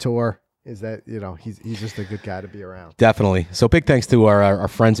around the tour. Is that he's just a good guy to be around. Definitely. So big thanks to our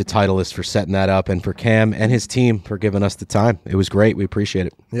friends at Titleist for setting that up, and for Cam and his team for giving us the time. It was great. We appreciate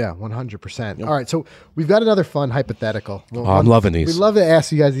it. Yeah, 100%. Yep. All right, so we've got another fun hypothetical. I'm loving these. We love to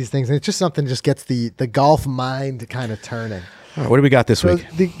ask you guys these things, and it's just something that just gets the golf mind kind of turning. All right, what do we got this week?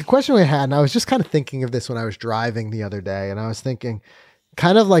 The question we had, and I was just kind of thinking of this when I was driving the other day, and I was thinking,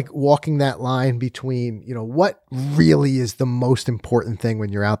 kind of like walking that line between, what really is the most important thing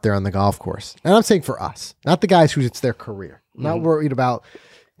when you're out there on the golf course. And I'm saying for us, not the guys who it's their career. I'm not worried about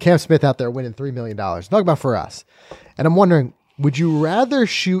Cam Smith out there winning $3 million. I'm talking about for us. And I'm wondering, would you rather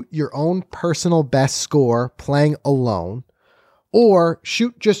shoot your own personal best score playing alone, or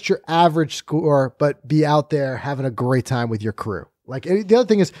shoot just your average score, but be out there having a great time with your crew? Like, the other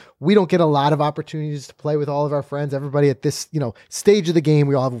thing is, we don't get a lot of opportunities to play with all of our friends. Everybody at this, stage of the game,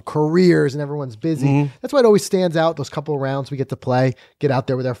 we all have careers and everyone's busy. Mm-hmm. That's why it always stands out. Those couple of rounds we get to play, get out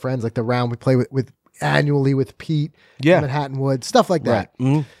there with our friends, like the round we play with annually with Pete, Manhattan Woods, stuff like that. Right.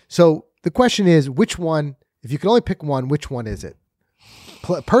 Mm-hmm. So the question is, which one, if you could only pick one, which one is it?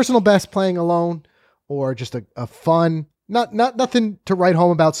 Personal best playing alone, or just a fun, not nothing to write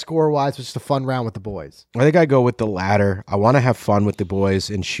home about score-wise, but just a fun round with the boys? I think I go with the latter. I want to have fun with the boys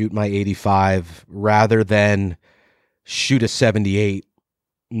and shoot my 85 rather than shoot a 78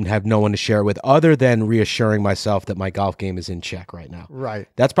 and have no one to share it with, other than reassuring myself that my golf game is in check right now. Right.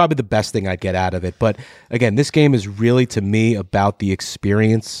 That's probably the best thing I'd get out of it. But again, this game is really, to me, about the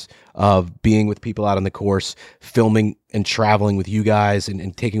experience of being with people out on the course, filming and traveling with you guys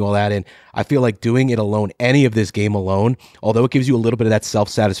and taking all that in. I feel like doing it alone, any of this game alone, although it gives you a little bit of that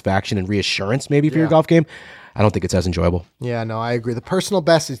self-satisfaction and reassurance maybe for your golf game, I don't think it's as enjoyable. Yeah, no, I agree. The personal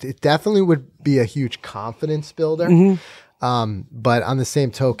best, it definitely would be a huge confidence builder. Mm-hmm. But on the same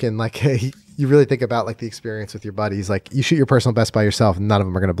token, like you really think about like the experience with your buddies, like you shoot your personal best by yourself and none of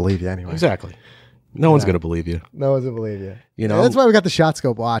them are going to believe you anyway. Exactly. No one's going to believe you. No one's going to believe you. You know, and that's why we got the Shot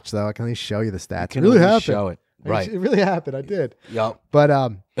Scope watch, though. I can at least show you the stats. It really happened. Show it. Right. It really happened. I did. Yep. But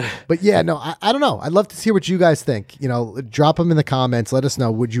yeah, no, I don't know. I'd love to see what you guys think. Drop them in the comments. Let us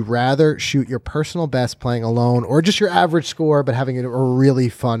know. Would you rather shoot your personal best playing alone, or just your average score, but having a really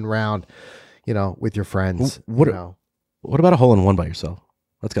fun round, with your friends? What about a hole-in-one by yourself?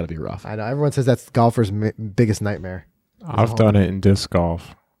 That's got to be rough. I know. Everyone says that's golfer's biggest nightmare. I've done it in disc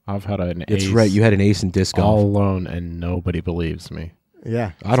golf. I've had an ace. That's right. You had an ace in disc golf. All alone, and nobody believes me.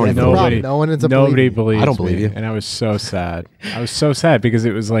 Yeah. I don't even nobody, believe No one ends up Nobody believing. believes I don't believe me, you. And I was so sad. I was so sad because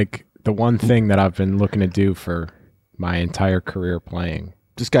it was like the one thing that I've been looking to do for my entire career playing.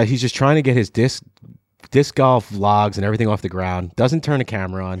 this guy, he's just trying to get his disc golf vlogs and everything off the ground. Doesn't turn the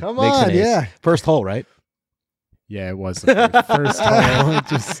camera on. Come makes on, an ace. yeah. First hole, right? Yeah, it was the first hole.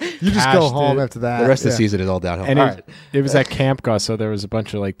 You just go home after that. The rest of Yeah. the season is all downhill. And All it, right. it was at Camp Gus, so there was a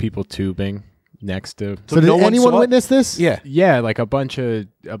bunch of like people tubing next to. So did no one anyone saw it? witness this? Yeah. Yeah, like a bunch of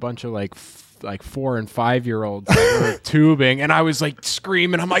like 4 and 5 year olds that were tubing, and I was like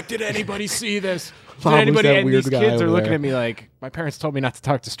screaming. I'm like, did anybody see this? Did Mom was anybody? that And weird these guy kids are over looking there. at me like, my parents told me not to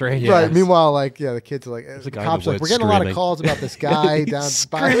talk to strangers. Right. Meanwhile, like, the kids are like, a the guy in cops the are like, we're woods getting a lot of screaming. calls about this guy down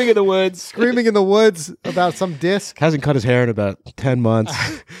Screaming in the woods. screaming in the woods about some disc. Hasn't cut his hair in about 10 months.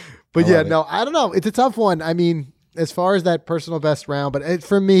 But I yeah, love it. no, I don't know. It's a tough one. I mean, as far as that personal best round, but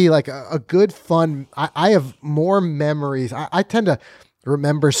for me, like a good fun, I have more memories. I tend to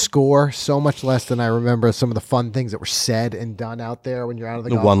remember score so much less than I remember some of the fun things that were said and done out there when you're out of the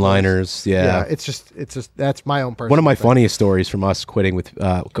The golf one-liners, course. yeah. It's just that's my own personal One of my thing. funniest stories from us quitting with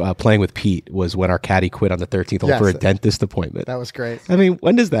playing with Pete was when our caddy quit on the 13th hole Yes. for a dentist appointment. That was great. I mean,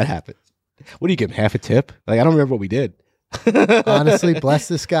 when does that happen? What do you give him, half a tip? Like, I don't remember what we did. Honestly, bless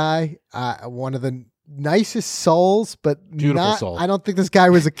this guy. One of the nicest souls, but Beautiful not. soul. I don't think this guy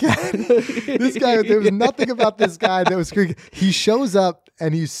was a cat. This guy, there was nothing about this guy that was screaming. He shows up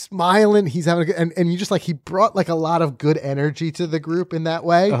and he's smiling. He's having a good, and you just like he brought like a lot of good energy to the group in that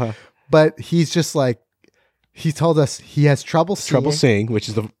way. Uh-huh. But he's just like he told us he has trouble seeing. Which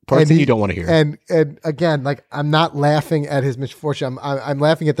is the part thing you don't want to hear. And again, like I'm not laughing at his misfortune. I'm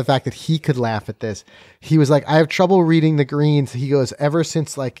laughing at the fact that he could laugh at this. He was like, I have trouble reading the greens. He goes, ever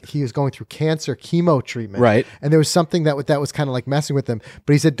since like he was going through cancer chemo treatment. Right. And there was something that was kind of like messing with him.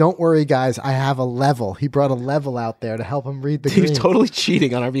 But he said, don't worry, guys. I have a level. He brought a level out there to help him read the He was greens. totally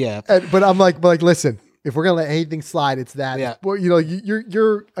cheating on our behalf. But I'm like, listen. If we're gonna let anything slide, it's that. Yeah. Well, you know,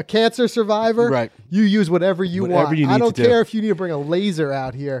 you're a cancer survivor. Right. You use whatever you Whatever want. you I need don't to do. care if you need to bring a laser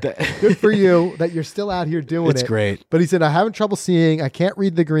out here. Good for you that you're still out here doing It's it. great. But he said, I'm having trouble seeing. I can't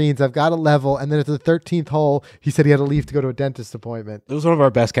read the greens. I've got a level. And then at the 13th hole, he said he had to leave to go to a dentist appointment. It was one of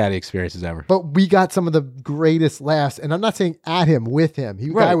our best caddy experiences ever. But we got some of the greatest laughs. And I'm not saying at him, with him. He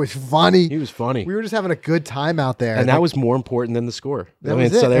guy Right. was funny. He was funny. We were just having a good time out there. And that was more important than the score. That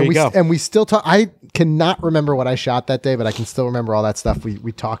was so it. there and you we, go. And we still talk. I cannot remember what I shot that day, but I can still remember all that stuff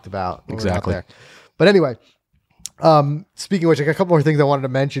we talked about when we were out Exactly. there. But anyway, speaking of which, I got a couple more things I wanted to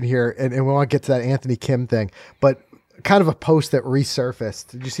mention here, and we want to get to that Anthony Kim thing. But kind of a post that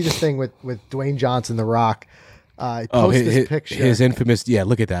resurfaced. Did you see this thing with Dwayne Johnson, The Rock? He posted this picture. His infamous, yeah,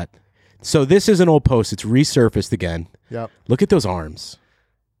 look at that. So this is an old post. It's resurfaced again. Yep. Look at those arms.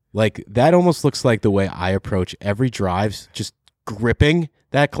 Like, that almost looks like the way I approach every drive, just gripping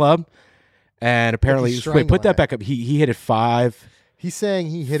that club. And apparently, he's wait, put strangling that it. back up. He hit it 5. He's saying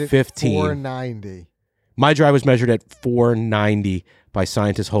he hit it 15. 490. My drive was measured at 490 by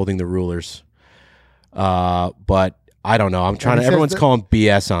scientists holding the rulers. But I don't know. I'm trying he to. says Everyone's that- calling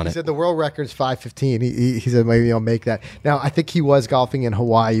BS on He it. said the world record's 515. He said maybe I'll make that. Now, I think he was golfing in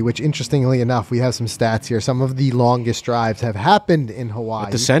Hawaii, which interestingly enough, we have some stats here. Some of the longest drives have happened in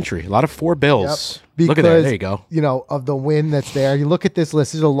Hawaii. The century, a lot of 4 bills. Yep. Look at that. Because, There you go. You know, of the wind that's there. You look at this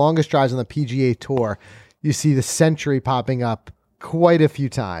list. These are the longest drives on the PGA Tour. You see the Century popping up quite a few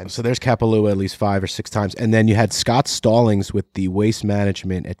times. So there's Kapalua at least 5 or 6 times. And then you had Scott Stallings with the Waste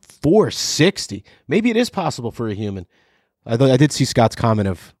Management at 460. Maybe it is possible for a human. I did see Scott's comment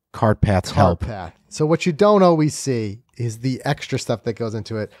of cart paths Cart help. path. So what you don't always see is the extra stuff that goes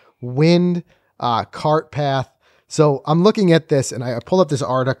into it. Wind, cart path. So I'm looking at this, and I pulled up this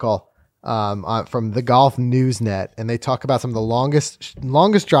article from the Golf Newsnet, and they talk about some of the longest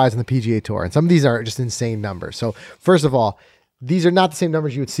drives on the PGA Tour, and some of these are just insane numbers. So first of all, these are not the same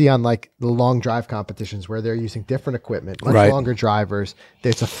numbers you would see on like the long drive competitions where they're using different equipment, much Right. longer drivers.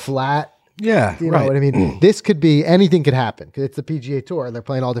 It's a flat. Yeah, You know what I mean? This could be anything could happen because it's the PGA Tour and they're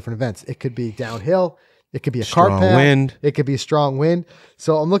playing all different events. It could be downhill. It could be a cart Strong path. wind. It could be a strong wind.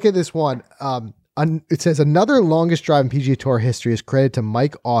 So I'm looking at this one. It says another longest drive in PGA Tour history is credited to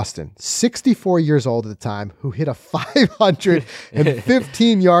Mike Austin, 64 years old at the time, who hit a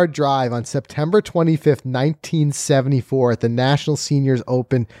 515-yard drive on September 25th, 1974 at the National Seniors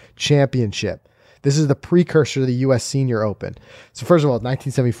Open Championship. This is the precursor to the U.S. Senior Open. So first of all,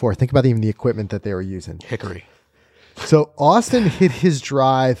 1974. Think about even the equipment that they were using. Hickory. So Austin hit his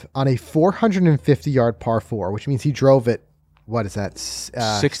drive on a 450-yard par 4, which means he drove it. What is that?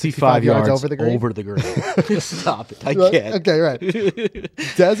 65 yards over the green. Stop it. I Right, can't. Okay, right.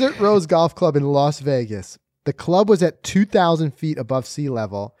 Desert Rose Golf Club in Las Vegas. The club was at 2,000 feet above sea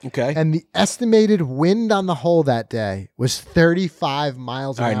level. Okay. And the estimated wind on the hole that day was 35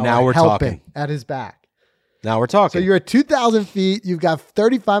 miles an All right, hour. now we're helping talking. at his back. Now we're talking. So you're at 2,000 feet. You've got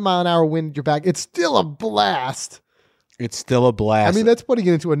 35-mile-an-hour wind at your back. It's still a blast. It's still a blast. I mean, that's putting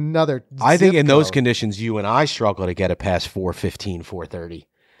it into another. I think zip in those code. conditions, you and I struggle to get it past 415, 430.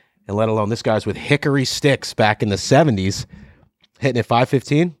 And let alone this guy's with hickory sticks back in the 70s, hitting at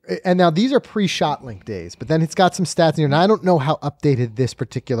 515. And now these are pre-shot link days, but then it's got some stats in here. And I don't know how updated this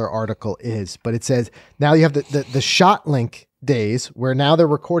particular article is, but it says now you have the shot link days where now they're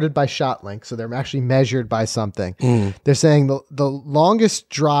recorded by shot link. So they're actually measured by something. They're saying the longest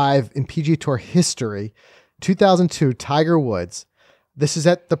drive in PGA Tour history, 2002, Tiger Woods. This is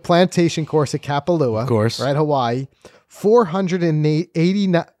at the Plantation Course at Kapalua. Of course. Right, Hawaii.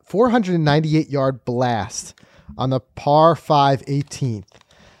 498 yard blast on the par 5 18th.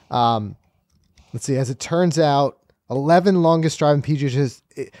 Let's see. As it turns out, 11 longest drive in PGA.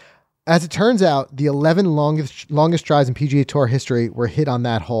 As it turns out, the 11 longest drives in PGA Tour history were hit on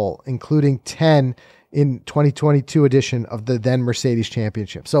that hole, including 10 in 2022 edition of the then Mercedes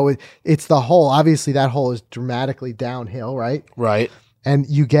Championship. So it's the hole. Obviously, that hole is dramatically downhill, right? Right. And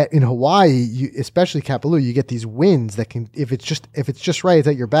you get in Hawaii, especially Kapalua, you get these winds that can, if it's just right, it's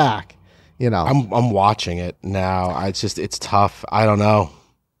at your back. You know, I'm watching it now. It's tough. I don't know.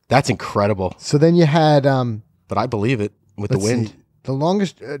 That's incredible. So then you had, But I believe it with the wind. see, the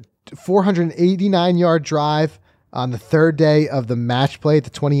longest 489 yard drive on the third day of the match play at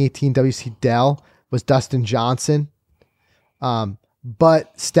the 2018 WC Dell was Dustin Johnson.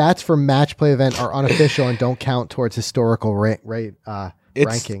 But stats for match play event are unofficial and don't count towards historical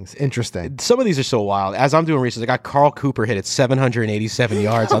rankings. Interesting. Some of these are so wild. As I'm doing research, I got Carl Cooper hit at 787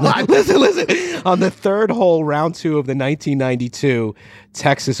 yards on the listen on the third hole, round 2 of the 1992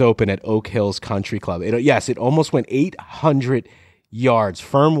 Texas Open at Oak Hills Country Club. It almost went 800 yards,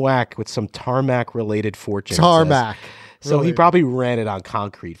 firm whack with some tarmac related fortune. Tarmac. So Really. he probably ran it on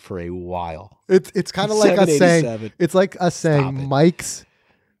concrete for a while. It's kind of like us saying 787. it's like us saying Stop it.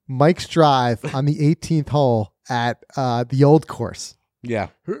 Mike's drive on the 18th hole at the old course. Yeah,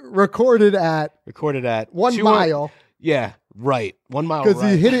 Recorded at recorded at 1 200 mile Yeah, right. 1 mile. because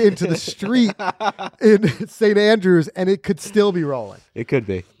Right. he hit it into the street in St. Andrews and it could still be rolling. It could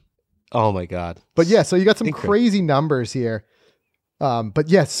be. Oh my God. But yeah, so you got some Incredible. crazy numbers here. But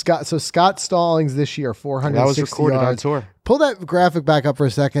yes, Scott Stallings this year, 460 That was recorded on yards. tour. Pull that graphic back up for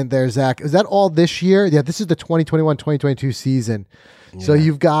a second there, Zach. Is that all this year? Yeah, this is the 2021-2022 season. So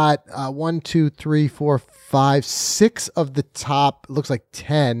you've got 1, 2, 3, 4, 5, 6 of the top, looks like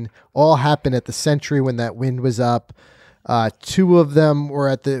 10, all happened at the Century when that wind was up. 2 of them were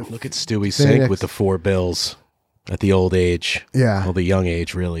at the... Look at Stewie Phoenix. Sink with the 4 bills at the old age. Yeah. Well, the young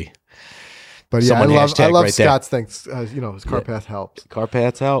age, really. But yeah, I Someone love hashtag right there. Scott's things. His car path helps. Car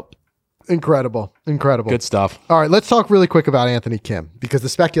paths help. Incredible. Good stuff. All right, let's talk really quick about Anthony Kim because the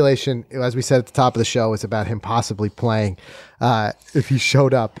speculation, as we said at the top of the show, is about him possibly playing if he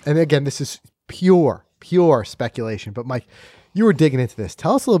showed up. And again, this is pure speculation. But Mike, you were digging into this.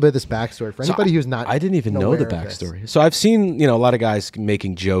 Tell us a little bit of this backstory for anybody who's not. I didn't even know the aware of this. backstory. So I've seen, a lot of guys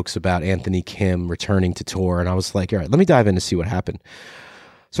making jokes about Anthony Kim returning to tour, and I was like, all right, let me dive in to see what happened.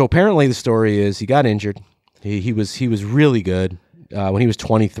 So apparently the story is he got injured. He was really good. When he was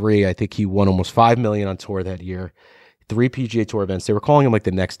 23, I think he won almost $5 million on tour that year. 3 PGA Tour events. They were calling him like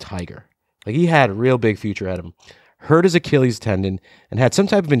the next Tiger. Like he had a real big future ahead of him. Hurt his Achilles tendon and had some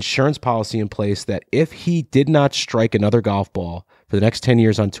type of insurance policy in place that if he did not strike another golf ball for the next 10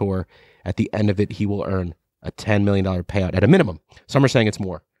 years on tour, at the end of it, he will earn a $10 million payout at a minimum. Some are saying it's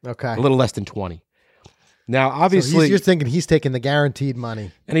more. Okay. A little less than 20. Now, So obviously, you're thinking he's taking the guaranteed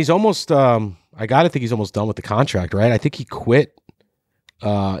money. and he's almost, I got to think he's almost done with the contract, right? I think he quit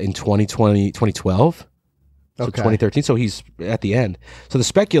in 2012. So Okay. 2013. So he's at the end. So the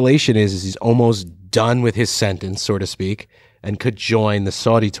speculation is he's almost done with his sentence, so to speak, and could join the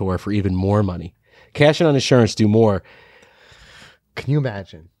Saudi tour for even more money. Cash in on insurance, do more. Can you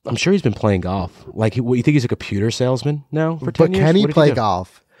imagine? I'm sure he's been playing golf. Like, you think he's a computer salesman now for 10 But years? can he What did play do?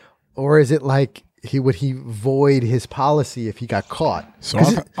 golf? Or is it like would he void his policy if he got caught? So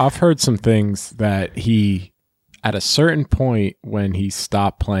I've heard some things that he, at a certain point when he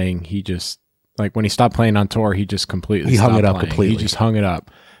stopped playing, he just, like when he stopped playing on tour, he just completely He hung stopped it up playing. completely. He just hung it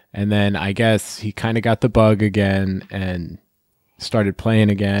up. And then I guess he kind of got the bug again and started playing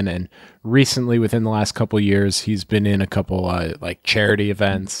again. And recently, within the last couple of years, he's been in a couple like charity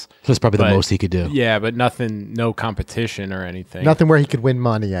events. That's probably the But- most he could do. Yeah, but nothing, no competition or anything. Nothing where he could win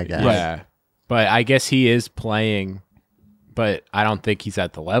money, I guess. Yeah. But I guess he is playing, but I don't think he's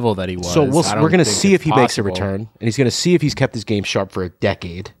at the level that he was. So I don't we're going to think see it's if he makes a possible. return, and he's going to see if he's kept his game sharp for a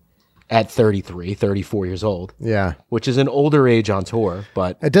decade. at 33, 34 years old, Yeah. which is an older age on tour.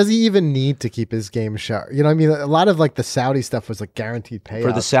 But Does he even need to keep his game sharp? You know what I mean? A lot of like the Saudi stuff was like guaranteed payout.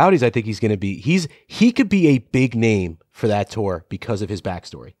 for the Saudis, I think he's going to be, he could be a big name for that tour because of his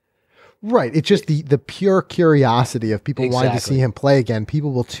backstory. Right. It's just the pure curiosity of people wanting to Exactly. see him play again.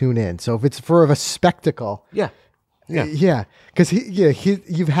 People will tune in. So if it's for a spectacle, Yeah. Yeah. yeah, because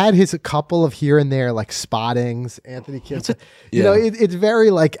you've had his a couple of here and there like spottings, Anthony Kim. You know, it's very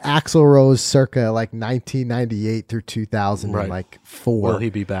like Axl Rose circa like 1998 through 2004. Will he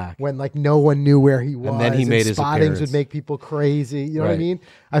be back? When like no one knew where he was, then he made his spottings appearance. would make people crazy. You know what I Right. mean?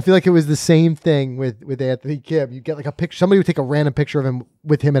 I feel like it was the same thing with Anthony Kim. You get like a picture, somebody would take a random picture of him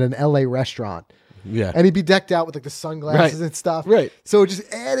with him at an LA restaurant. Yeah. And he'd be decked out with like the sunglasses Right. and stuff. Right. So it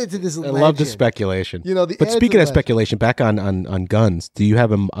just added to this I legend. love the speculation. You know, but added speaking to of the- speculation, back on guns, do you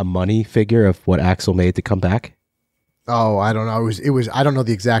have a money figure of what Axel made to come back? Oh, I don't know. It was I don't know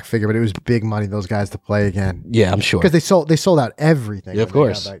the exact figure, but it was big money those guys to play again. Yeah, I'm sure. Because they sold out everything. Yeah, of when they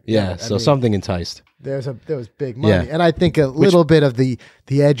course. got back. Yeah. I So mean, something enticed. there was big money. Yeah. And I think a little bit of the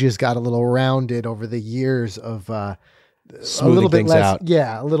edges got a little rounded over the years of a Smoothing little bit things less out.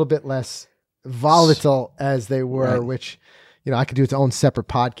 yeah, a little bit less volatile as they were, Right. which you know, I could do its own separate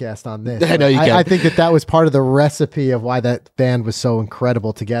podcast on this. I know you can. I think that was part of the recipe of why that band was so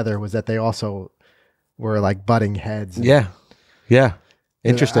incredible together was that they also were like butting heads. And- Yeah. Yeah.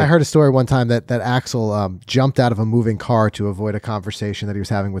 Interesting. I heard a story one time that Axel jumped out of a moving car to avoid a conversation that he was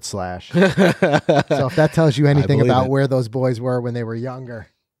having with Slash. So if that tells you anything believe about it. where those boys were when they were younger,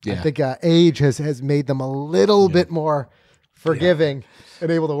 I Yeah. think age has made them a little bit more forgiving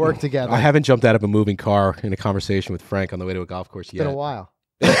and able to work together. I haven't jumped out of a moving car in a conversation with Frank on the way to a golf course It's been yet. a while.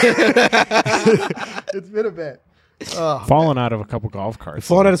 It's been a bit. Oh, Fallen out of a couple golf carts.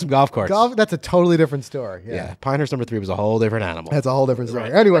 Falling out of some golf carts. golf, that's a totally different story. Yeah. Pinehurst number 3 was a whole different animal. That's a whole different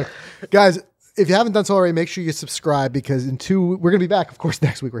story. Anyway, guys, if you haven't done so already, make sure you subscribe because we're going to be back, of course,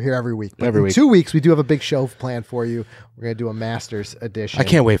 next week. We're here every week. But Every in week. 2 weeks, we do have a big show planned for you. We're going to do a Masters edition. I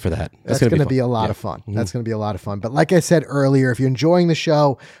can't wait for that. That's going going to to be a lot of fun. That's going to be a lot of fun. But like I said earlier, if you're enjoying the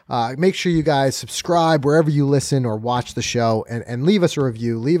show, make sure you guys subscribe wherever you listen or watch the show and leave us a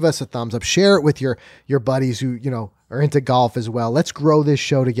review. Leave us a thumbs up. Share it with your buddies who, you know, are into golf as well. Let's grow this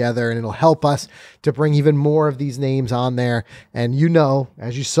show together and it'll help us to bring even more of these names on there. And you know,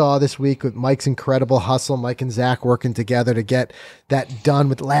 as you saw this week with Mike's incredible hustle, Mike and Zach working together to get that done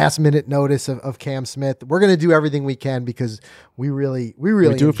with last minute notice of Cam Smith. We're going to do everything we can because we really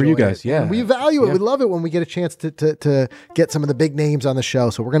do it for you enjoy guys. it. Yeah. And we value it. We love it when we get a chance to get some of the big names on the show.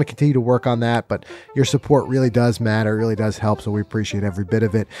 So we're going to continue to work on that, but your support really does matter, really does help. So we appreciate every bit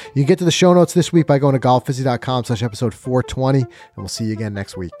of it. You can get to the show notes this week by going to golfizzy.com/episode 420, and we'll see you again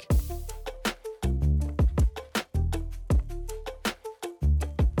next week.